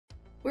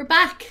We're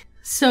back.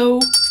 So,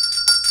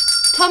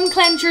 come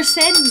cleanse your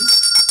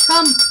sins.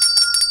 Come.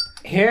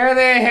 Hear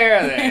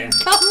they.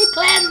 Come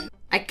cleanse.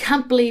 I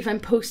can't believe I'm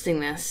posting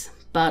this,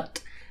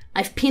 but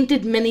I've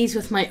painted minis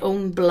with my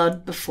own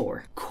blood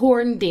before.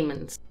 Corn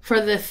demons.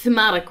 For the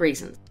thematic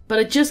reasons. But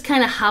it just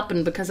kind of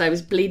happened because I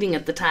was bleeding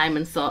at the time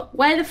and thought,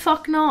 why the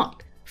fuck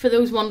not? For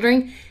those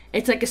wondering,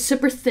 it's like a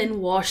super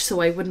thin wash, so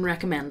I wouldn't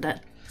recommend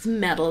it. It's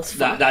metal as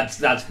fuck.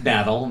 That's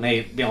metal,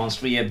 mate, to be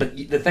honest with you. But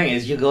the thing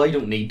is, you really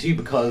don't need to,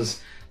 because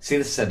see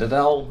the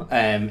Citadel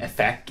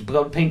effect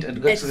blood paint, it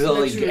looks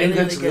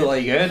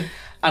really good.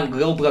 And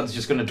real blood's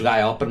just going to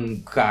dry up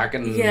and crack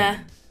and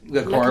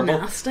look horrible.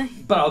 Nasty.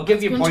 But I'll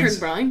give you points. Turn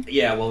brown.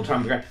 Yeah, well,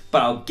 turn brown.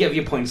 But I'll give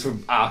you points for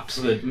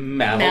absolute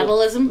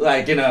Metalism.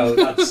 Like, you know,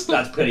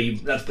 that's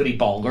pretty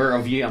vulgar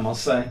of you, I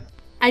must say.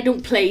 I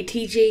don't play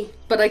TG,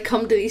 but I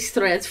come to these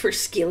threads for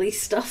scaly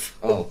stuff.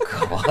 Oh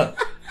god.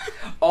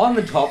 On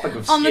the topic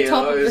of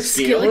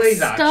scaly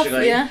stuff,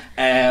 actually,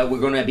 yeah. We're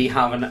going to be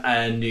having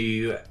a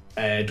new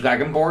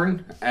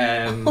Dragonborn,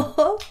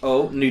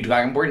 new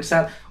Dragonborn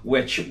set,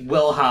 which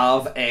will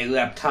have a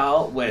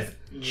reptile with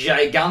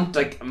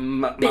gigantic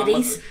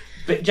biddies.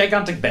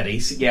 Gigantic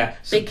biddies, yeah.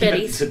 So Big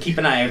biddies. So keep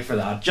an eye out for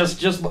that.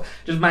 Just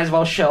might as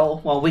well chill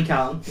while we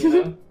can, you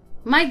know.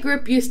 My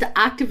group used to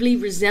actively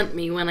resent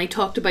me when I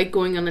talked about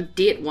going on a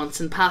date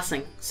once in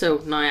passing, so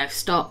now I've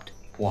stopped.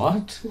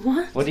 What?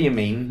 What? What do you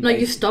mean? No,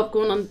 you stopped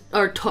going on,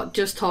 or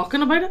just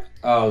talking about it?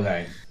 Oh,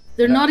 okay.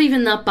 They're not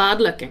even that bad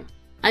looking.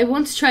 I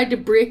once tried to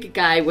break a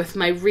guy with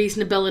my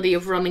reasonability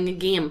of running a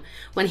game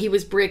when he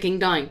was breaking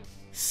down,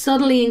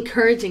 subtly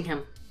encouraging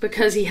him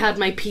because he had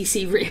my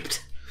PC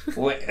raped.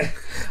 Wait,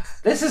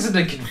 this isn't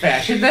a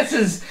confession. This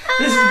is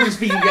me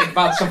speaking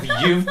about stuff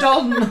you've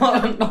done,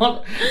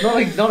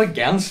 not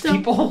against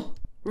people.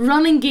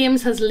 Running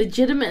games has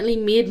legitimately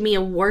made me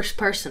a worse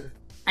person.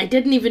 I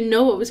didn't even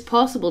know it was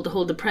possible to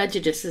hold the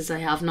prejudices I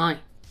have now.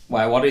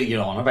 Why? What are you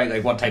on about?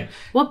 Like, what type?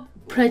 What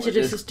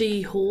prejudices do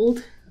you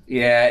hold?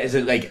 Yeah, is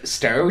it like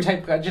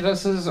stereotype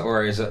prejudices,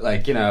 or is it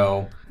like, you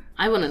know?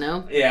 I want to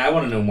know. Yeah, I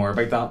want to know more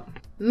about that.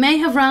 May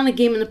have ran a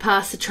game in the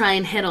past to try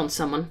and hit on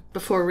someone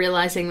before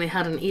realising they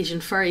had an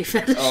Asian furry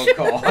fetish. Oh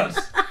god.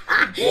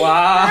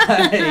 Why?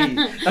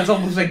 That's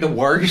almost like the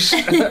worst.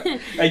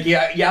 Like, you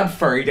add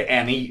furry to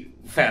any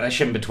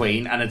fetish in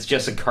between and it's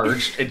just a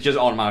cursed. It just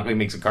automatically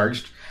makes it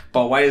cursed.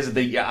 But why is it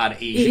that you add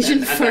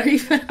Asian furry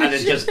fetish? And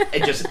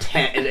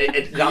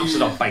it ramps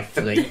it up by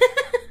 3.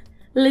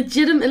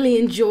 Legitimately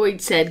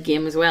enjoyed said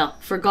game as well.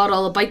 Forgot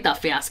all about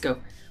that fiasco.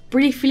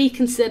 Briefly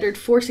considered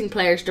forcing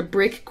players to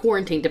break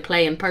quarantine to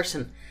play in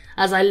person,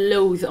 as I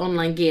loathe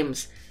online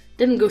games.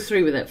 Didn't go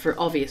through with it for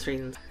obvious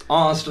reasons.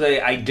 Honestly,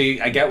 I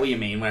get what you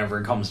mean whenever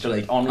it comes to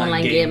like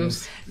online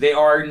games. They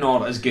are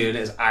not as good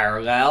as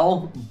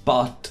IRL,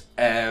 but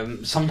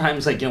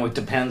sometimes, like, you know, it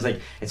depends.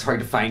 Like, it's hard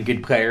to find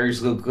good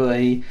players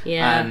locally,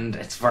 and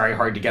it's very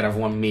hard to get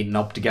everyone meeting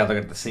up together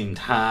at the same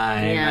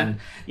time. And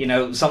you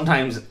know,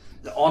 sometimes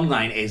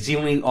online is the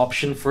only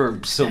option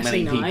for so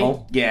many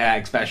people. Yeah,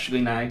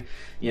 especially now.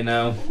 You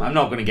know, I'm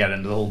not going to get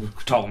into the whole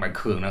talking about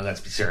Corona,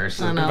 let's be serious.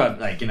 But,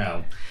 like, you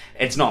know,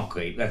 it's not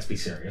great, let's be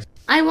serious.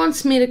 I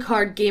once made a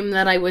card game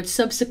that I would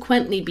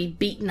subsequently be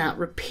beaten at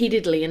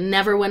repeatedly and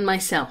never win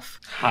myself.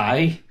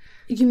 Hi?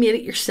 You made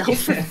it yourself,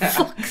 for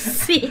fuck's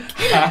sake.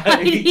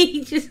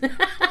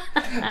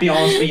 Be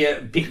honest with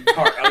you,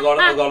 a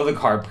lot of the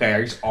card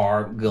players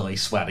are really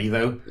sweaty,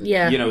 though.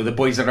 Yeah. You know, the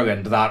boys that are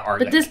into that are.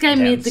 But this guy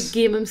made the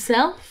game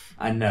himself.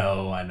 I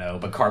know.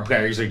 But card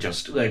players are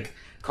just, like,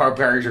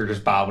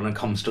 bad when it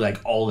comes to, like,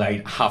 all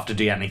out, have to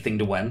do anything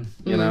to win,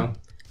 you know?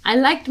 I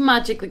liked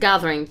Magic the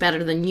Gathering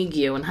better than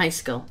Yu-Gi-Oh! In high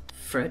school.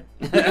 Fruit.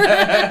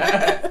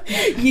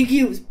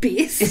 Yu-Gi-Oh! Was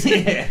base.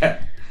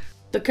 Yeah.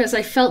 Because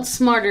I felt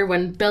smarter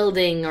when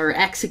building or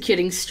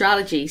executing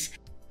strategies,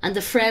 and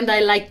the friend I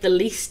liked the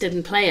least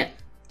didn't play it.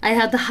 I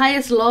had the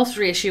highest loss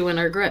ratio in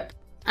our group,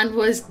 and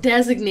was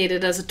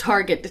designated as a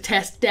target to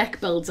test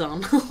deck builds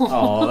on.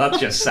 Oh, that's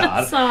just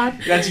sad.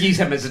 Sad. Let's use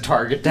him as a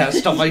target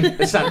test dummy.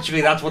 Essentially,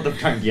 that's what they've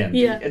turned you into.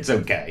 Yeah. It's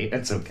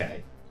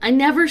okay. I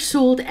never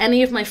sold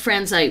any of my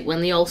friends out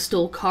when they all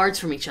stole cards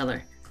from each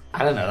other.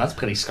 I don't know, that's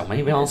pretty scummy,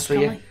 to be honest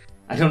with you.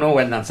 I don't know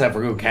when that's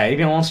ever okay, to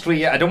be honest with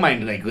you. I don't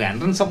mind, like,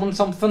 lending someone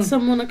something.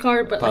 Someone a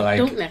card, but like,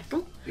 don't nick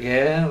them.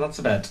 Yeah, that's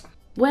a bit.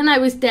 When I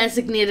was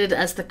designated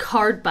as the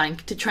card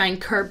bank to try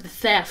and curb the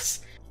thefts,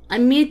 I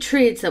made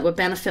trades that would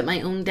benefit my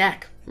own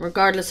deck,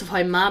 regardless of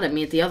how mad it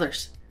made the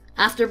others.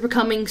 After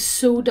becoming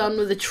so done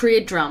with the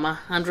trade drama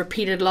and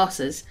repeated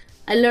losses,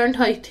 I learned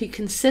how to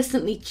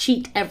consistently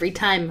cheat every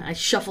time I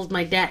shuffled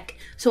my deck,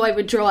 so I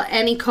would draw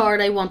any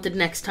card I wanted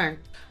next turn.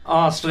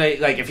 Honestly,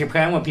 like, if you're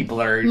playing with people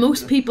that are...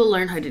 Most people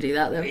learn how to do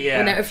that, though.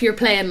 Yeah. If you're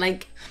playing,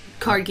 like,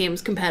 card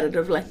games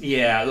competitively.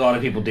 Yeah, a lot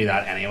of people do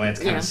that anyway. It's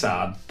kind of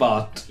sad.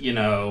 But, you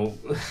know,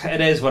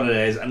 it is what it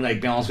is. And, like,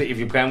 be honest with you, if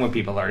you're playing with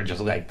people that are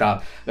just like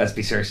that, let's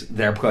be serious,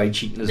 they're probably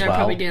cheating as well. They're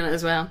probably doing it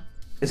as well.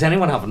 Is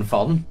anyone having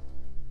fun?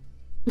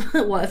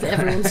 What if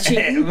everyone's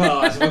cheating? Well,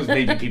 I suppose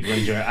maybe people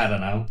enjoy it. I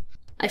don't know.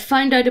 I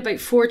found out about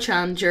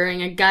 4chan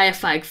during a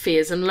Gaiafag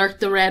phase and lurked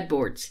the red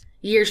boards.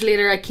 Years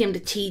later I came to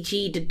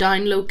TG to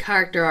download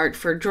character art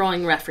for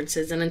drawing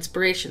references and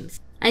inspirations.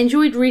 I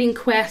enjoyed reading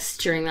quests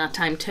during that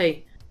time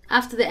too.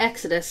 After the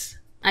Exodus,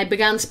 I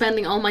began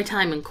spending all my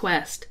time in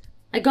Quest.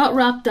 I got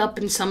wrapped up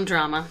in some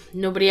drama,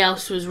 nobody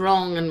else was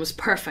wrong and was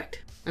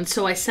perfect, and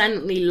so I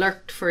silently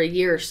lurked for a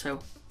year or so.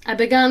 I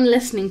began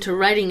listening to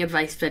writing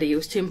advice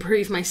videos to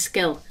improve my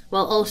skill,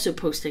 while also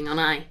posting on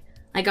I.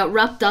 I got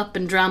wrapped up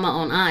in drama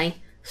on I,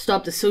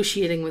 stopped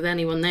associating with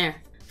anyone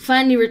there.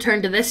 Finally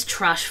returned to this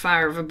trash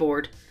fire of a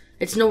board.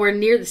 It's nowhere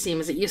near the same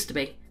as it used to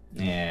be.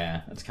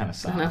 Yeah, that's kind of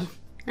sad.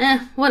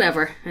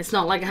 Whatever. It's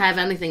not like I have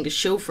anything to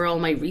show for all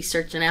my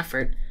research and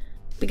effort.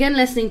 Begin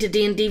listening to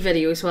D&D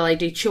videos while I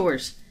do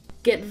chores.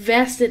 Get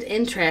vested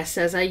interest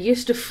as I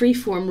used to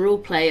freeform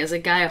roleplay as a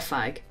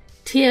Gaiafag.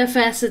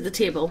 TFS at the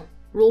table,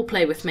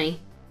 roleplay with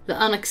me, the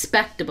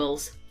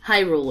Unexpectables,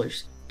 High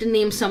Rollers, to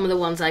name some of the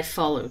ones I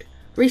followed.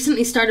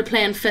 Recently started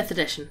playing 5th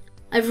edition.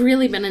 I've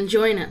really been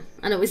enjoying it,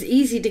 and it was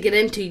easy to get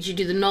into due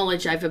to the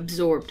knowledge I've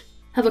absorbed.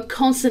 Have a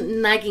constant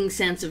nagging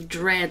sense of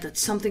dread that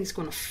something's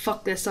going to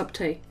fuck this up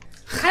too.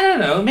 I don't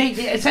know, mate.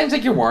 It sounds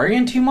like you're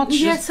worrying too much.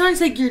 Yeah, it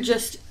sounds like you're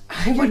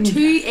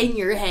too in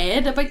your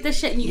head about this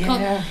shit, and you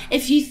can't.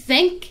 If you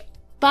think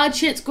bad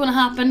shit's going to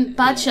happen,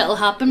 bad shit'll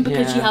happen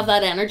because you have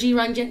that energy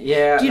around you.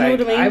 Yeah, do you know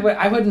what I mean?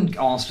 I wouldn't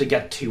honestly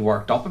get too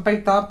worked up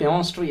about that. Be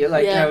honest with you,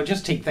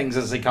 just take things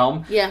as they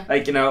come. Yeah,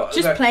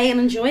 just play and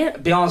enjoy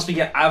it. Be honest with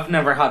you, I've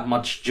never had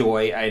much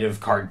joy out of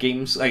card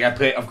games. Like I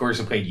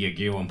played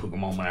Yu-Gi-Oh and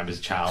Pokemon when I was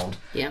a child.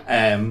 Yeah.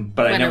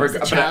 But when I never. I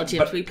was a child,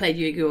 James, we played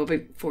Yu-Gi-Oh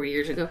about 4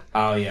 years ago.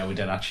 Oh yeah, we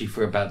did actually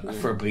for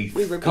a brief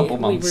couple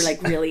months. We were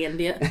like really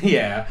into it.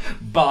 Yeah,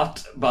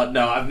 but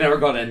no, I've never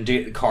got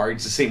into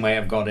cards the same way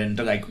I've got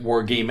into like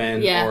wargaming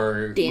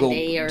or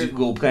D&D or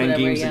role-playing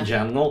games in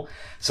general.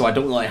 So I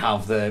don't really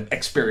have the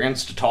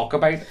experience to talk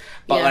about.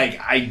 But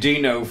I do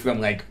know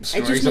from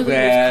stories I've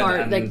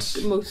read, like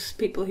most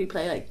people who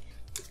play like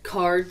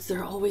cards,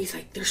 they're always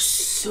they're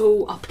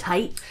so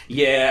uptight.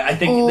 Yeah, I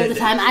think all the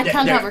time. I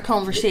can't have a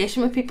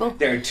conversation with people.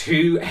 They're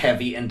too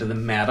heavy into the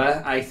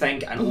meta, I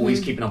think, and always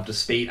keeping up to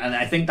speed. And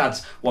I think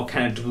that's what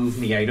kind of drove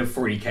me out of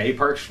 40k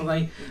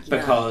personally,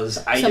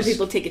 because some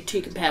people take it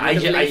too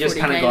competitively.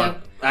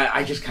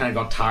 I just kind of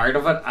got tired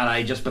of it, and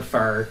I just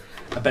prefer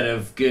a bit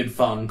of good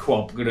fun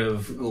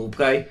cooperative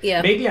roleplay.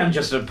 Yeah. Maybe I'm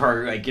just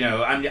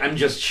I'm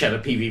just shit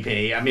at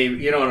PvP. I mean,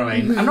 you know what I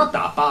mean? I'm not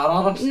that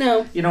bad at it.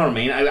 No. You know what I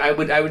mean?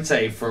 I would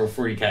say for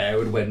 40k I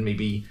would win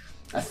maybe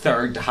a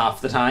third to half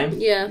the time.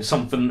 Yeah.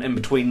 Something in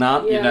between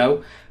that, you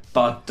know.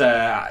 But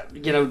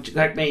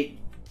mate,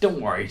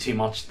 don't worry too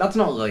much. That's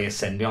not really a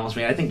sin, to be honest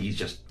with you. I think he's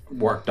just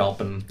worked up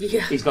and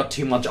he's got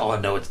too much. Oh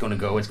no, it's gonna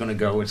go. Go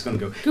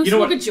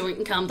smoke a joint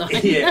and calm down.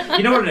 Yeah,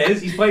 you know what it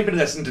is? He's probably been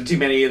listening to too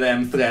many of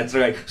them threads.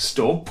 They're like,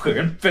 stop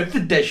playing 5th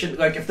edition.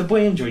 Like, if the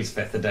boy enjoys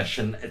 5th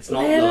edition, it's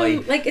not really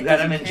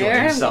let him enjoy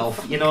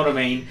himself. You know what I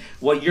mean?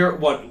 What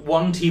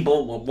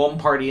one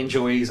party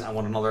enjoys and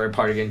what another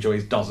party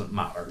enjoys doesn't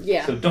matter.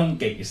 Yeah. So don't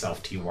get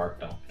yourself too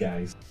worked up,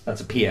 guys.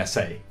 That's a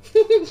PSA.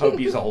 Hope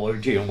you all are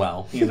doing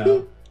well. You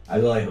know, I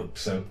really hope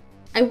so.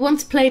 I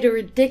once played a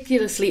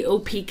ridiculously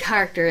OP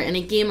character in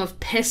a game of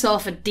piss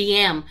off a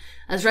DM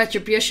as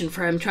retribution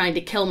for him trying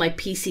to kill my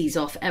PCs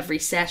off every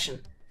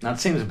session. That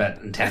seems a bit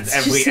intense.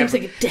 Seems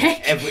like a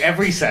dick.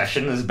 Every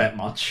session is a bit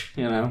much,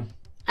 you know.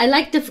 I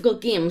like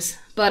difficult games,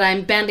 but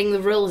I'm bending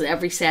the rules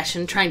every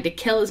session trying to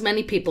kill as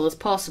many people as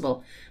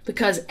possible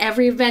because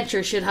every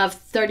adventure should have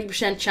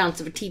 30%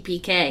 chance of a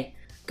TPK.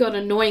 Got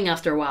annoying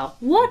after a while.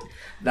 What?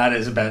 That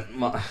is a bit...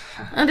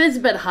 That is a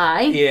bit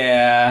high.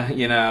 Yeah,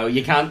 you know,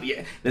 you can't...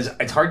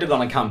 It's hard to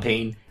run a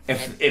campaign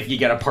if you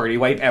get a party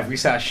wipe every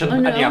session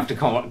and you have to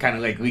kind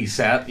of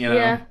reset, you know?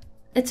 Yeah.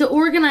 It's an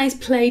organised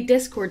play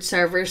Discord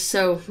server,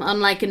 so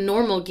unlike a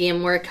normal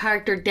game where a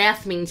character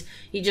death means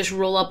you just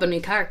roll up a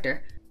new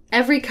character,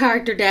 every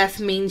character death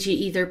means you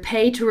either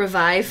pay to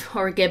revive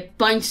or get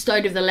bounced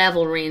out of the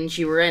level range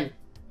you were in,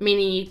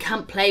 meaning you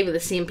can't play with the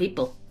same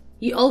people.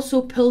 You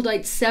also pulled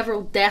out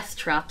several death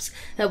traps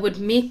that would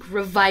make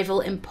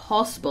revival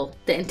impossible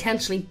to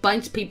intentionally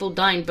bounce people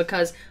down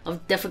because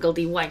of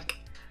difficulty wank.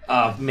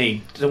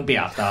 Mate, don't be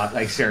at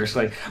that.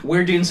 Seriously.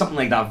 We're doing something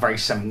like that very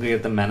similarly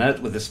at the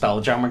minute with the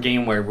Spelljammer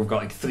game where we've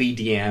got 3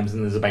 DMs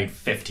and there's about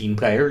 15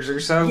 players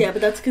or so. Yeah,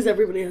 but that's because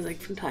everybody has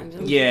different time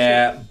zones.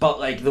 Yeah,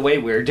 but the way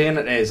we're doing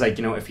it is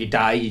if you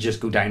die, you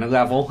just go down a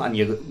level and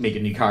you make a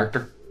new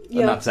character.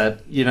 And that's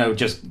it. You know,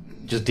 just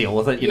deal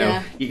with it, you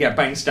know. You get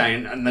bounced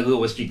down, and the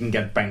lowest you can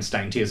get bounced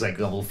down to is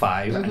level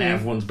 5, and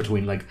everyone's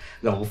between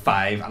level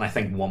 5 and I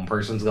think one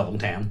person's level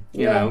 10,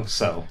 you know,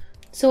 so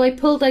I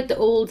pulled out the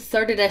old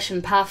 3rd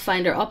edition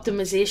Pathfinder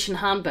optimization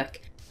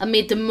handbook and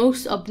made the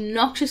most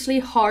obnoxiously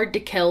hard to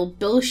kill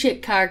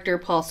bullshit character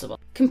possible,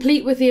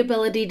 complete with the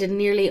ability to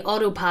nearly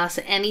auto-pass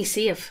any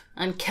save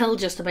and kill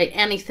just about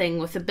anything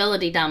with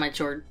ability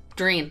damage or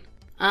drain,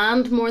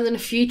 and more than a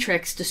few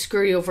tricks to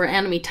screw over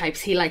enemy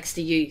types he likes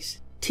to use.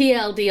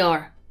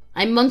 TLDR,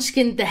 I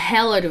munchkined the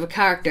hell out of a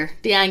character,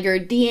 the angry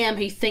DM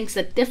who thinks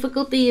that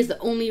difficulty is the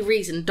only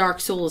reason Dark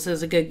Souls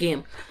is a good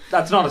game.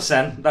 That's not a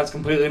sin. That's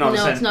completely not a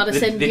sin. No, it's not a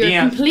sin.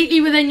 You're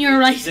completely within your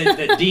right.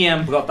 The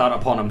DM brought that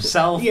upon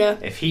himself. Yeah.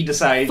 If he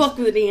decides... Fuck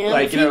with the DM.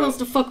 Like, if he wants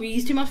to fuck with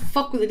you too much,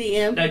 fuck with the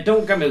DM. Now,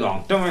 don't get me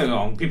wrong.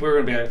 People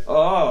are going to be like,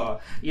 oh,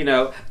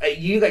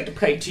 you like to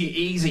play too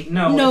easy.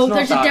 No, it's not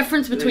there's that. A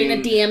difference between a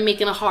DM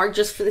making it hard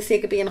just for the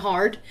sake of being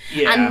hard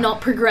and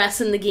not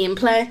progressing the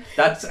gameplay.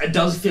 It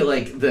does feel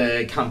like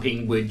the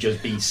campaign would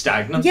just be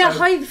stagnant. Yeah,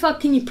 how the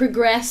fuck can you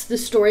progress the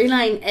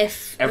storyline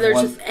if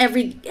there's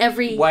every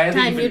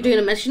time you're doing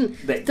a mission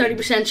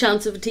 30%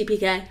 chance of a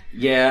TPK?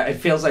 Yeah, it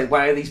feels like,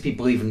 why are these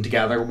people even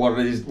together? What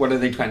are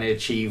they trying to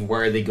achieve?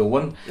 Where are they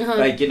going?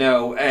 Like,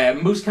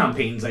 most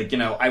campaigns, like,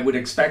 I would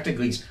expect at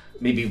least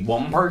maybe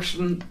one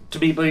person to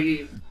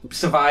be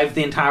survive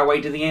the entire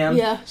way to the end.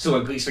 Yeah. So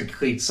at least it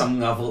creates some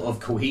level of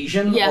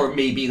cohesion. Yeah. Or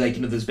maybe, like,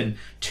 there's been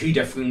two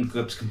different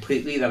groups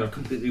completely that have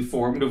completely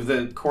formed over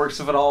the course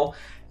of it all.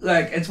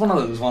 Like, it's one of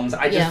those ones.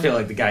 I just feel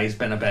like the guy's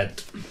been a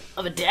bit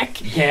of a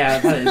dick. Yeah,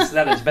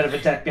 that is a bit of a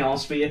dick, to be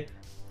honest with you.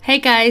 Hey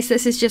guys,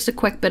 this is just a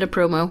quick bit of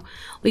promo.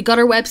 We got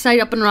our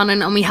website up and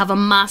running and we have a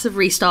massive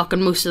restock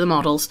on most of the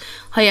models.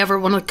 However,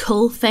 one of the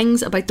cool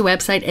things about the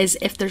website is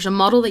if there's a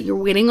model that you're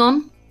waiting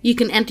on, you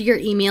can enter your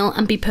email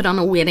and be put on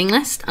a waiting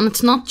list. And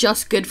it's not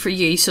just good for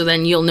you, so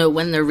then you'll know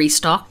when they're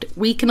restocked.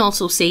 We can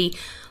also see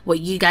what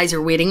you guys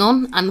are waiting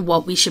on and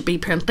what we should be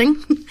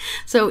printing.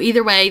 So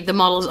either way, the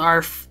models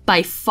are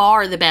by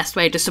far the best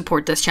way to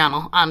support this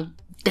channel and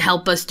to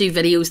help us do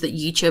videos that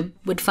YouTube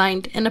would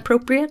find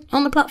inappropriate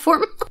on the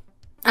platform.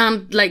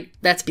 And, like,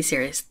 let's be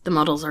serious, the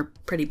models are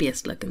pretty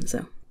based looking,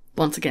 so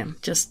once again,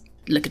 just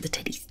look at the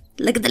titties.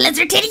 Look at the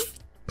lizard titties!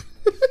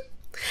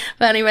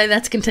 But anyway,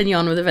 let's continue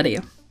on with the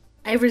video.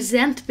 I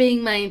resent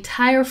being my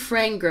entire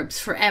friend group's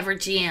forever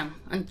GM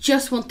and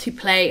just want to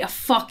play a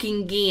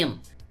fucking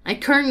game. I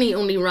currently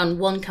only run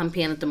one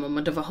campaign at the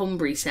moment of a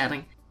homebrew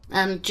setting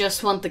and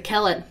just want to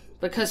kill it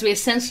because we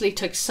essentially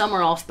took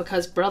summer off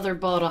because brother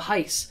bought a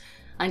house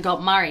and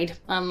got married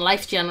and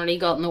life generally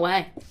got in the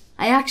way.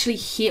 I actually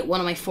hate one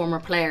of my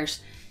former players.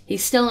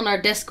 He's still in our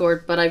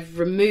Discord, but I've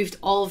removed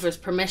all of his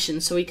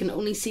permissions so he can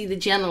only see the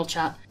general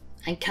chat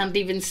and can't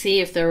even see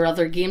if there are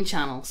other game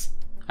channels.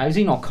 How's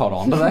he not caught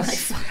on to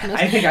this?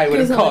 I think I would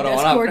have caught on.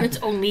 Discord, it's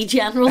only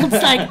general. It's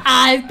like,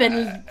 I've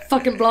been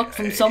fucking blocked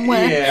from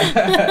somewhere.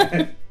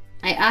 Yeah.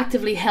 I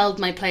actively held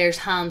my players'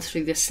 hands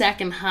through the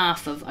second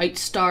half of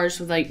Outstars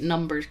Without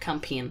Numbers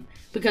campaign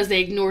because they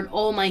ignored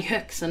all my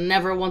hooks and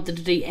never wanted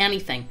to do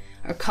anything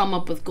or come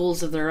up with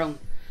goals of their own.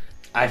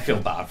 I feel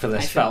bad for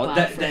this fella.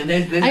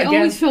 I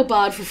always feel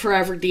bad for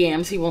forever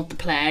DMs who want to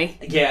play.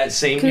 Yeah,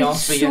 same.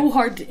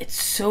 It's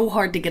so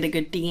hard to get a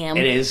good DM.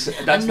 It is.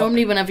 And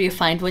normally whenever you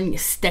find one, you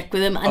stick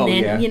with them,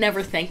 and you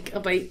never think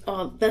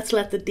about, let's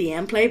let the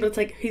DM play. But it's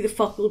like, who the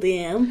fuck will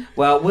DM?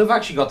 Well, we've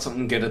actually got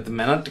something good at the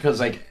minute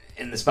because, like,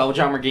 in the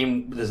Spelljammer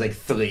game, there's like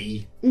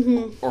 3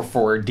 or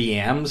 4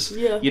 DMs.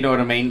 Yeah. You know what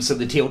I mean? So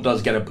the tail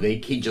does get a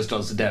break. He just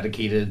does a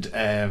dedicated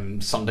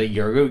Sunday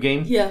Euro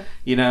game. Yeah.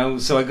 You know,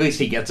 so at least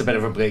he gets a bit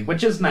of a break,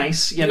 which is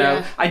nice. You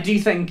know, I do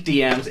think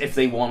DMs, if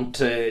they want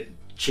to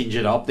change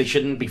it up, they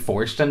shouldn't be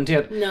forced into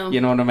it. No.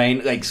 You know what I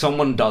mean? Like,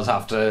 someone does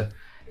have to.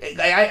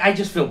 I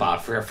just feel bad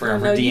for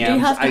forever DMs. You do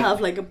have to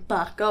have like a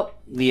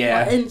backup.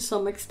 Yeah. In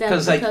some extent.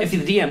 Because like if the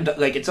DM,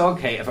 like, it's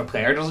okay if a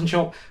player doesn't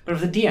show up, but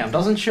if the DM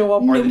doesn't show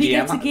up, or the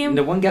DM,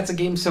 no one gets a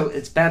game, so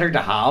it's better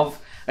to have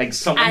like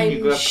someone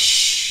you go up.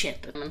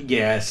 Shit.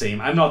 Yeah,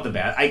 same. I'm not the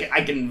best.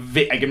 I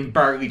can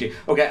barely do.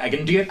 Okay, I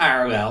can do it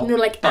IRL. No,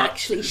 like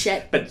actually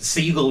shit. But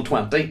see, Roll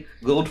 20,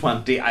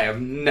 I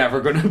am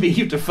never going to be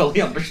able to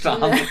fully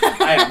understand.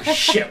 I am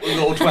shit with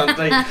Roll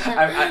 20.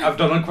 I've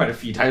done it quite a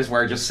few times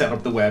where I just set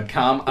up the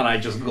webcam and I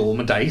just roll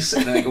my dice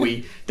and then I go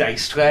wee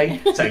dice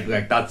tray. It's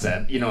like that's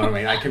it. You know what I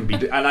mean? I can be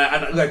and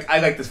I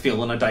like this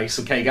feeling of dice.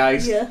 Okay,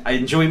 guys. Yeah. I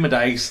enjoy my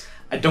dice.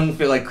 I don't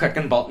feel like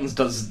clicking buttons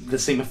does the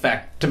same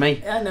effect to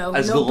me. I know.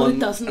 As rolling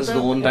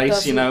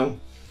dice, you know.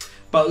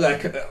 But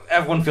like,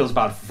 everyone feels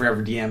bad for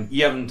Forever DM.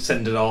 You haven't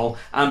sinned at all.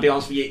 And to be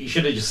honest with you, you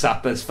should have just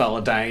sat this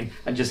fella down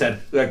and just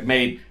said, look,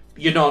 mate,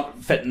 you're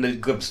not fitting the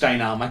group's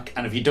dynamic,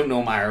 and if you don't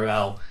know my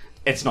IRL,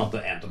 it's not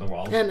the end of the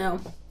world. I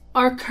know.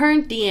 Our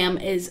current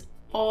DM is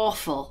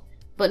awful,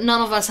 but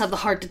none of us have the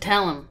heart to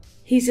tell him.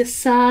 He's a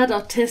sad,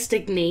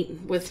 autistic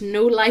NEET with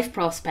no life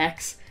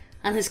prospects,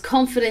 and his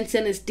confidence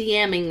in his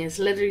DMing is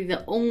literally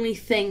the only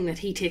thing that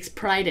he takes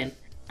pride in.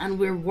 And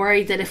we're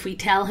worried that if we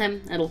tell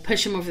him, it'll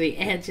push him over the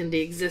edge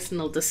into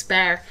existential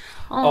despair.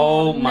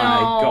 Oh my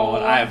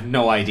god, I have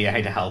no idea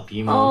how to help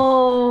you, Mom.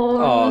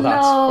 Oh,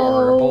 that's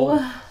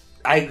horrible.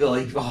 I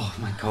really, oh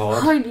my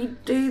god. How do you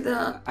do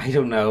that? I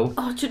don't know.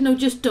 Oh, no,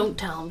 just don't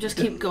tell him. Just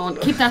keep going.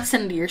 Keep that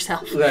sin to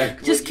yourself.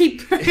 Like, just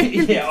keep.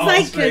 Yeah,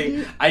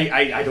 honestly,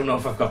 I don't know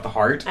if I've got the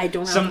heart. I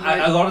don't have the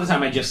heart. A lot of the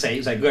time I just say,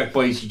 it's like, look,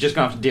 boys, you're just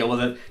going to have to deal with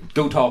it.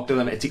 Go talk to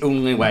them. It's the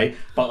only way.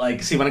 But,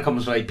 like, see, when it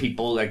comes to, like,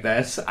 people like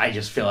this, I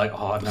just feel like,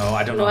 oh, no,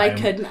 I don't know. I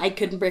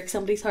couldn't break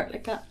somebody's heart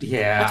like that.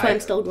 Yeah. That's why I'm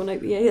still going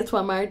out with you. That's why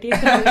I'm married to you.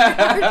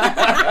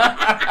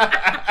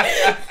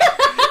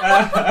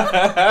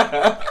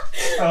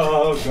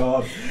 Oh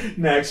god.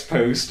 Next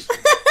post.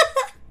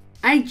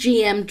 I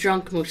GM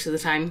drunk most of the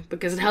time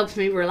because it helps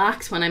me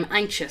relax when I'm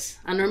anxious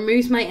and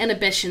removes my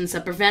inhibitions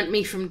that prevent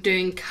me from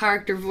doing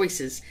character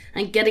voices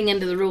and getting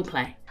into the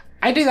roleplay.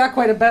 I do that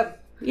quite a bit.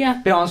 Yeah.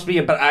 To be honest with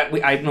you, but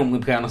I normally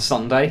play on a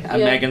Sunday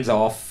and Megan's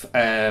off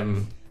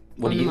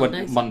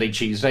Monday,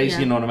 Tuesdays,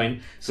 you know what I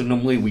mean? So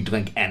normally we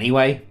drink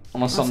anyway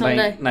on a Sunday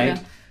night. Yeah.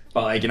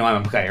 But like, you know,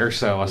 I'm a player,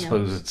 so I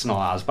suppose it's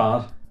not as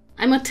bad.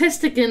 I'm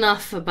autistic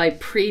enough about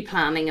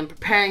pre-planning and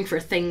preparing for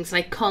things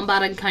like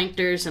combat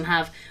encounters and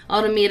have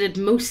automated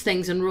most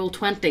things in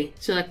Roll20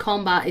 so that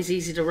combat is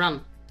easy to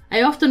run.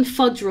 I often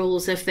fudge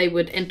rolls if they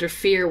would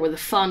interfere with the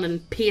fun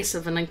and pace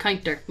of an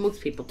encounter.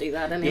 Most people do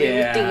that anyway.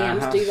 Yeah,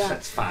 DMs do that.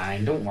 That's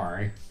fine, don't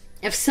worry.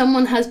 If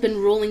someone has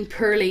been rolling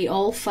poorly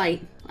all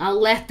fight, I'll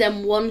let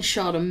them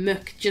one-shot a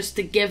mook just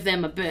to give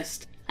them a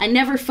boost. I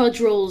never fudge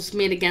rolls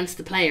made against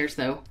the players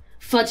though.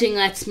 Fudging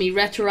lets me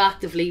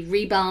retroactively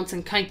rebalance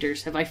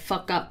encounters if I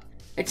fuck up.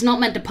 It's not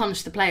meant to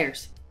punish the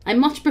players. I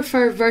much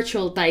prefer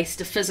virtual dice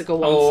to physical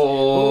ones.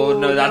 Oh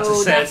no, that's a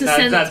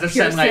sin. That's a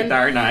sin right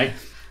there now.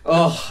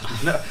 Oh,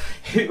 no.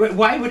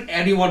 Why would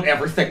anyone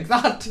ever think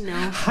that? No.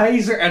 How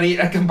is there any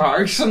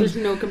comparison? There's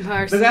no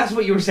comparison. But that's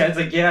what you were saying. It's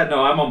like, yeah,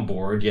 no, I'm on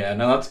board. Yeah,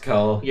 no, that's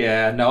cool.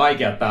 Yeah, no, I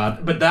get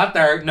that. But that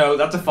there, no,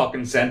 that's a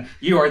fucking sin.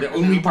 You are the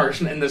only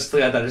person in this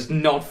thread that is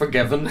not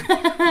forgiven.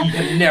 You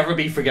can never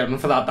be forgiven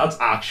for that. That's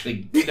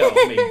actually, no,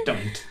 I mean,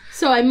 don't.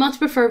 So I much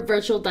prefer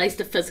virtual dice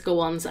to physical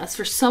ones, as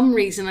for some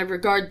reason I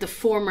regard the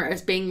former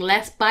as being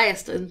less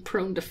biased and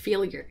prone to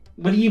failure.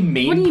 What do you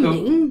mean? What do you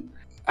mean?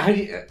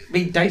 I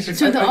mean, dice are...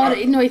 So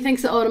he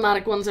thinks the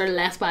automatic ones are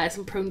less biased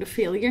and prone to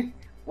failure.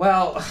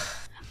 Well...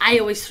 I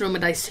always throw my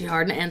dice too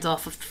hard and it ends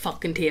off of the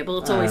fucking table.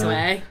 It's always a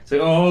way. It's like,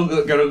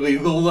 oh, gotta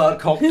legal that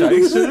cock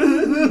dice.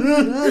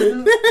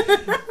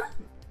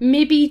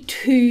 Maybe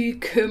 2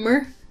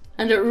 Coomer.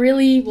 And it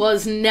really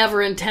was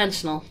never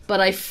intentional. But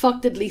I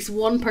fucked at least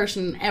one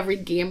person in every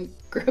game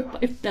group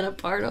I've been a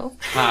part of.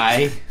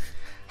 Hi.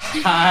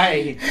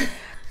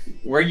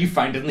 Where are you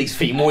finding these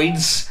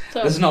femoids?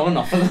 There's not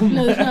enough of them.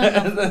 No, there's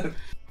not enough.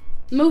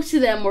 Most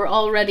of them were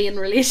already in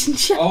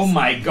relationships. Oh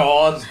my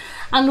god.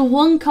 And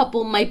one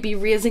couple might be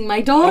raising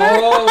my daughter.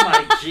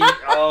 Oh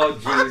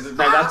Jesus.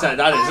 Now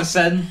that is a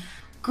sin.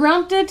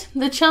 Granted,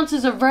 the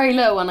chances are very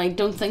low and I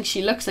don't think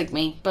she looks like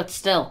me, but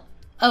still.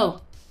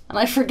 Oh, and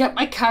I forget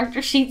my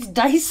character sheet's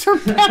dice or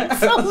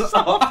pencils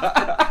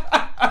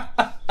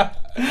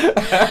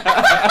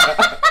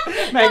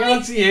Megan,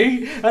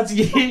 that's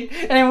you.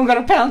 Anyone got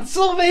a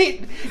pencil,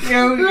 mate? We've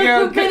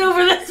been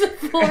over this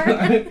before.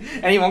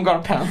 Anyone got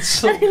a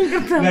pencil?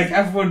 Like,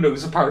 everyone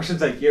knows a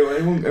person's like,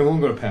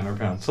 anyone got a pen or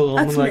pencil?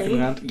 That's like me.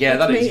 Yeah,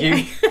 that is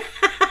you.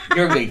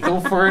 You're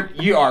lethal for it.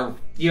 You are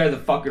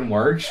the fucking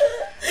worst.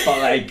 But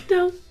like,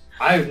 no.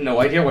 I have no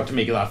idea what to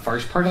make of that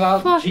first part of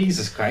that. Fuck.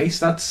 Jesus Christ,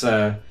 that's 2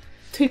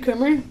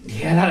 Coomer.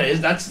 Yeah,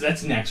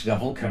 that's next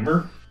level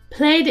Coomer.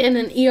 Played in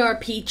an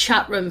ERP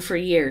chat room for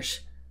years.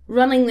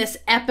 Running this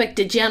epic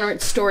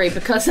degenerate story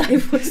because I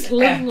was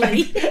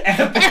lonely.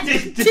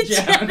 Epic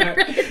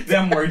degenerate.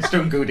 Them words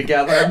don't go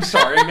together. I'm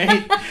sorry,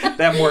 mate.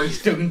 Them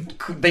words don't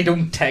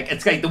take.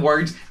 It's like the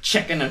words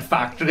chicken and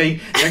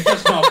factory. They're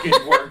just not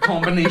good word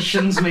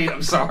combinations, mate.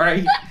 I'm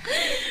sorry.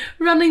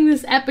 Running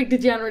this epic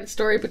degenerate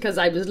story because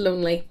I was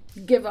lonely.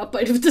 Give up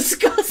out of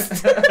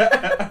disgust.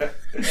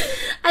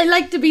 I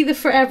like to be the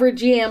forever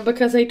GM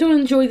because I don't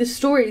enjoy the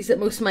stories that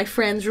most of my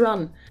friends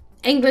run.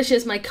 English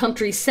is my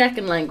country's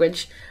second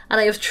language, and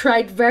I have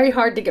tried very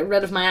hard to get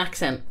rid of my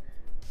accent.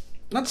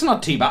 That's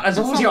not too bad. As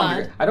long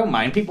as I don't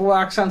mind people with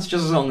accents,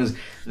 just as long as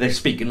they're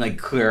speaking like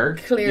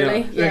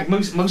clearly. Yeah.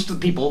 Like most of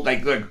the people,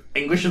 like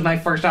English is my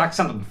first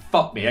accent, and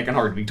fuck me, I can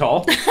hardly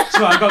talk.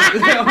 So I got, you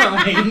know what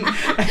I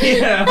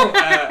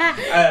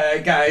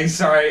mean? Guys,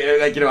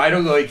 sorry, I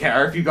don't really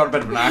care if you've got a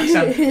bit of an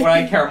accent. What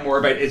I care more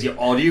about is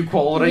your audio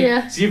quality.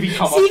 Yeah. See if you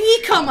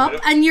come up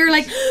and you're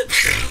like.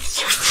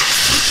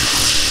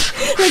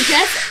 Like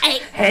that's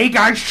hey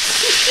guys.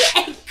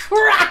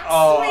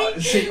 Crap.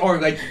 See, or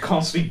like you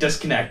constantly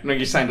disconnect and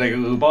you sound like a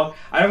robot.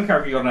 I don't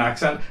care if you got an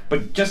accent,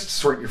 but just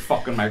sort your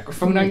fucking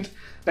microphone out.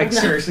 Like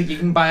seriously, you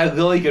can buy a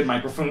really good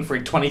microphone for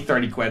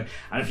 20-30 quid,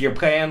 and if you're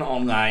playing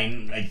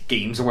online like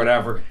games or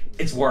whatever,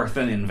 it's worth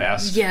an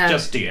invest. Yeah.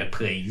 Just do it,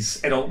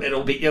 please.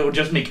 It'll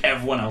just make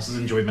everyone else's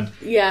enjoyment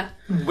way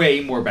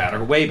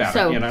better.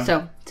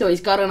 So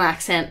he's got an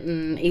accent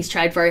and he's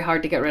tried very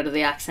hard to get rid of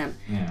the accent.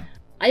 Yeah.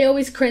 I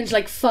always cringe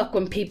like fuck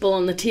when people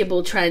on the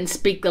table try and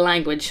speak the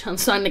language and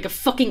sound like a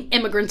fucking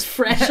immigrant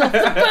fresh off the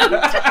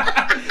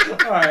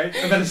boat. Alright,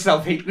 a bit of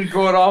self-hatred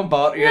going on,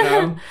 but, you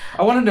know,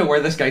 I want to know where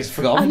this guy's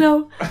from. I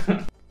know.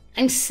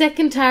 I'm sick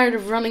and tired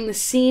of running the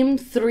same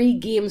 3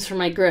 games for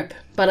my group,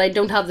 but I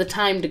don't have the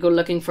time to go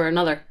looking for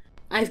another.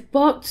 I've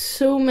bought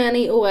so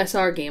many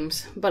OSR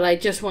games, but I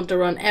just want to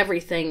run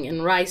everything in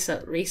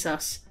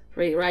Risos,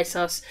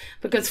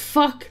 because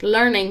fuck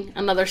learning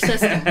another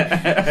system.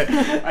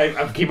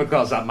 I've came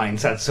across that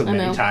mindset so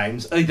many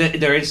times. Like,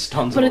 there is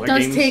tons of other games.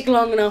 But it does take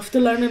long enough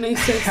to learn a new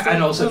system.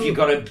 And also if you've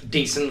got a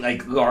decent,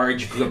 like,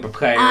 large group of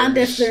players. And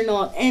if they're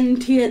not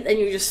into it, and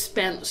you just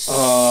spent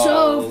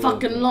so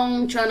fucking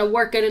long trying to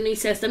work out a new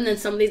system, then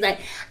somebody's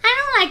like, I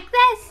don't like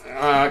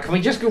this. Can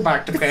we just go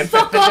back to playing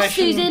Fuck off,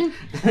 Susan.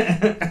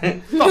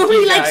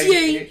 Nobody likes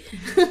you.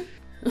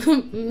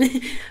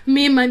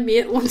 Me and my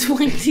mate once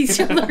winked each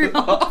other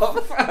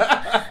off.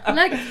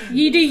 Like,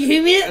 you do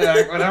you, mate?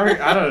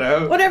 Whatever, I don't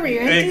know. Whatever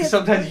you're into. Like,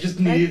 sometimes you just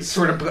need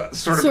sort of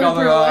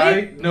brother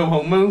eye. No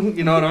homo,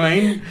 you know what I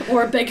mean?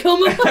 Or a big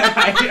homo.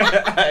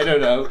 I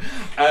don't know.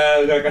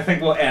 Look, I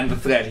think we'll end the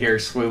thread here,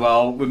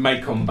 so we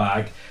might come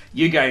back.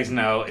 You guys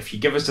know, if you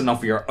give us enough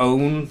of your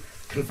own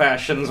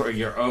confessions or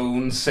your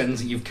own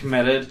sins that you've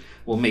committed,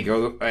 we'll make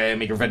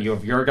a video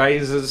of your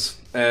guys'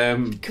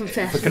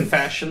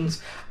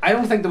 confessions. I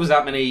don't think there was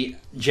that many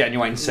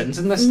genuine sins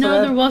in this.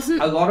 No, there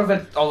wasn't. A lot of the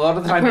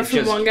time, apart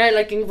from one guy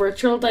liking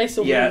virtual dice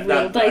over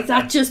real dice,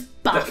 that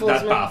just baffles me.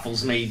 That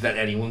baffles me that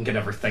anyone could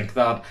ever think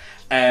that.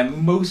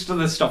 Most of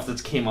the stuff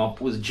that's came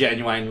up was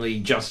genuinely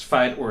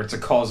justified, or it's a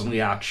cause and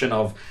reaction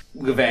of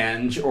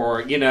revenge,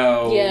 or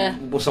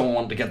someone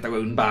wanted to get their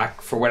own back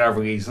for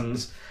whatever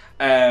reasons.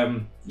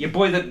 Your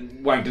boy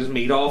that wagged his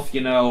meat off,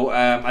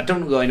 I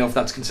don't really know if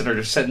that's considered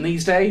a sin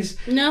these days.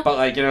 No. But,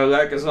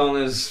 as long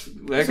as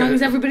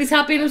everybody's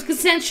happy and it was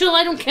consensual,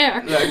 I don't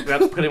care.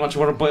 That's pretty much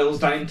what it boils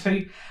down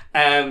to.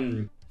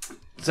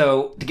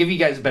 So, to give you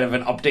guys a bit of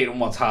an update on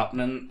what's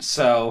happening,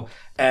 so,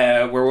 we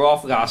were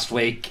off last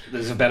week.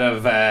 There's a bit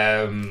of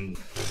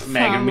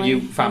Megan with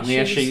you family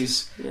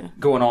issues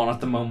going on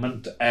at the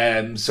moment.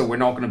 So, we're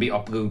not going to be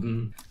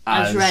uploading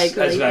as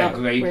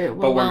regularly,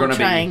 but we're going to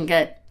try and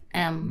get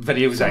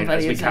videos out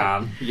as we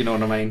can, you know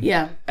what I mean?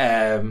 Yeah.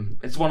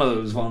 It's one of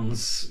those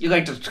ones you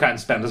like to try and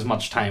spend as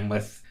much time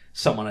with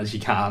someone as you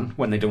can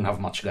when they don't have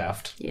much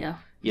left. Yeah.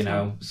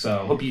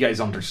 So hope you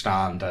guys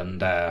understand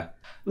and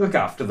look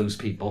after those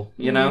people,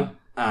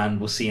 and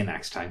we'll see you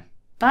next time.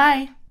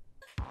 Bye.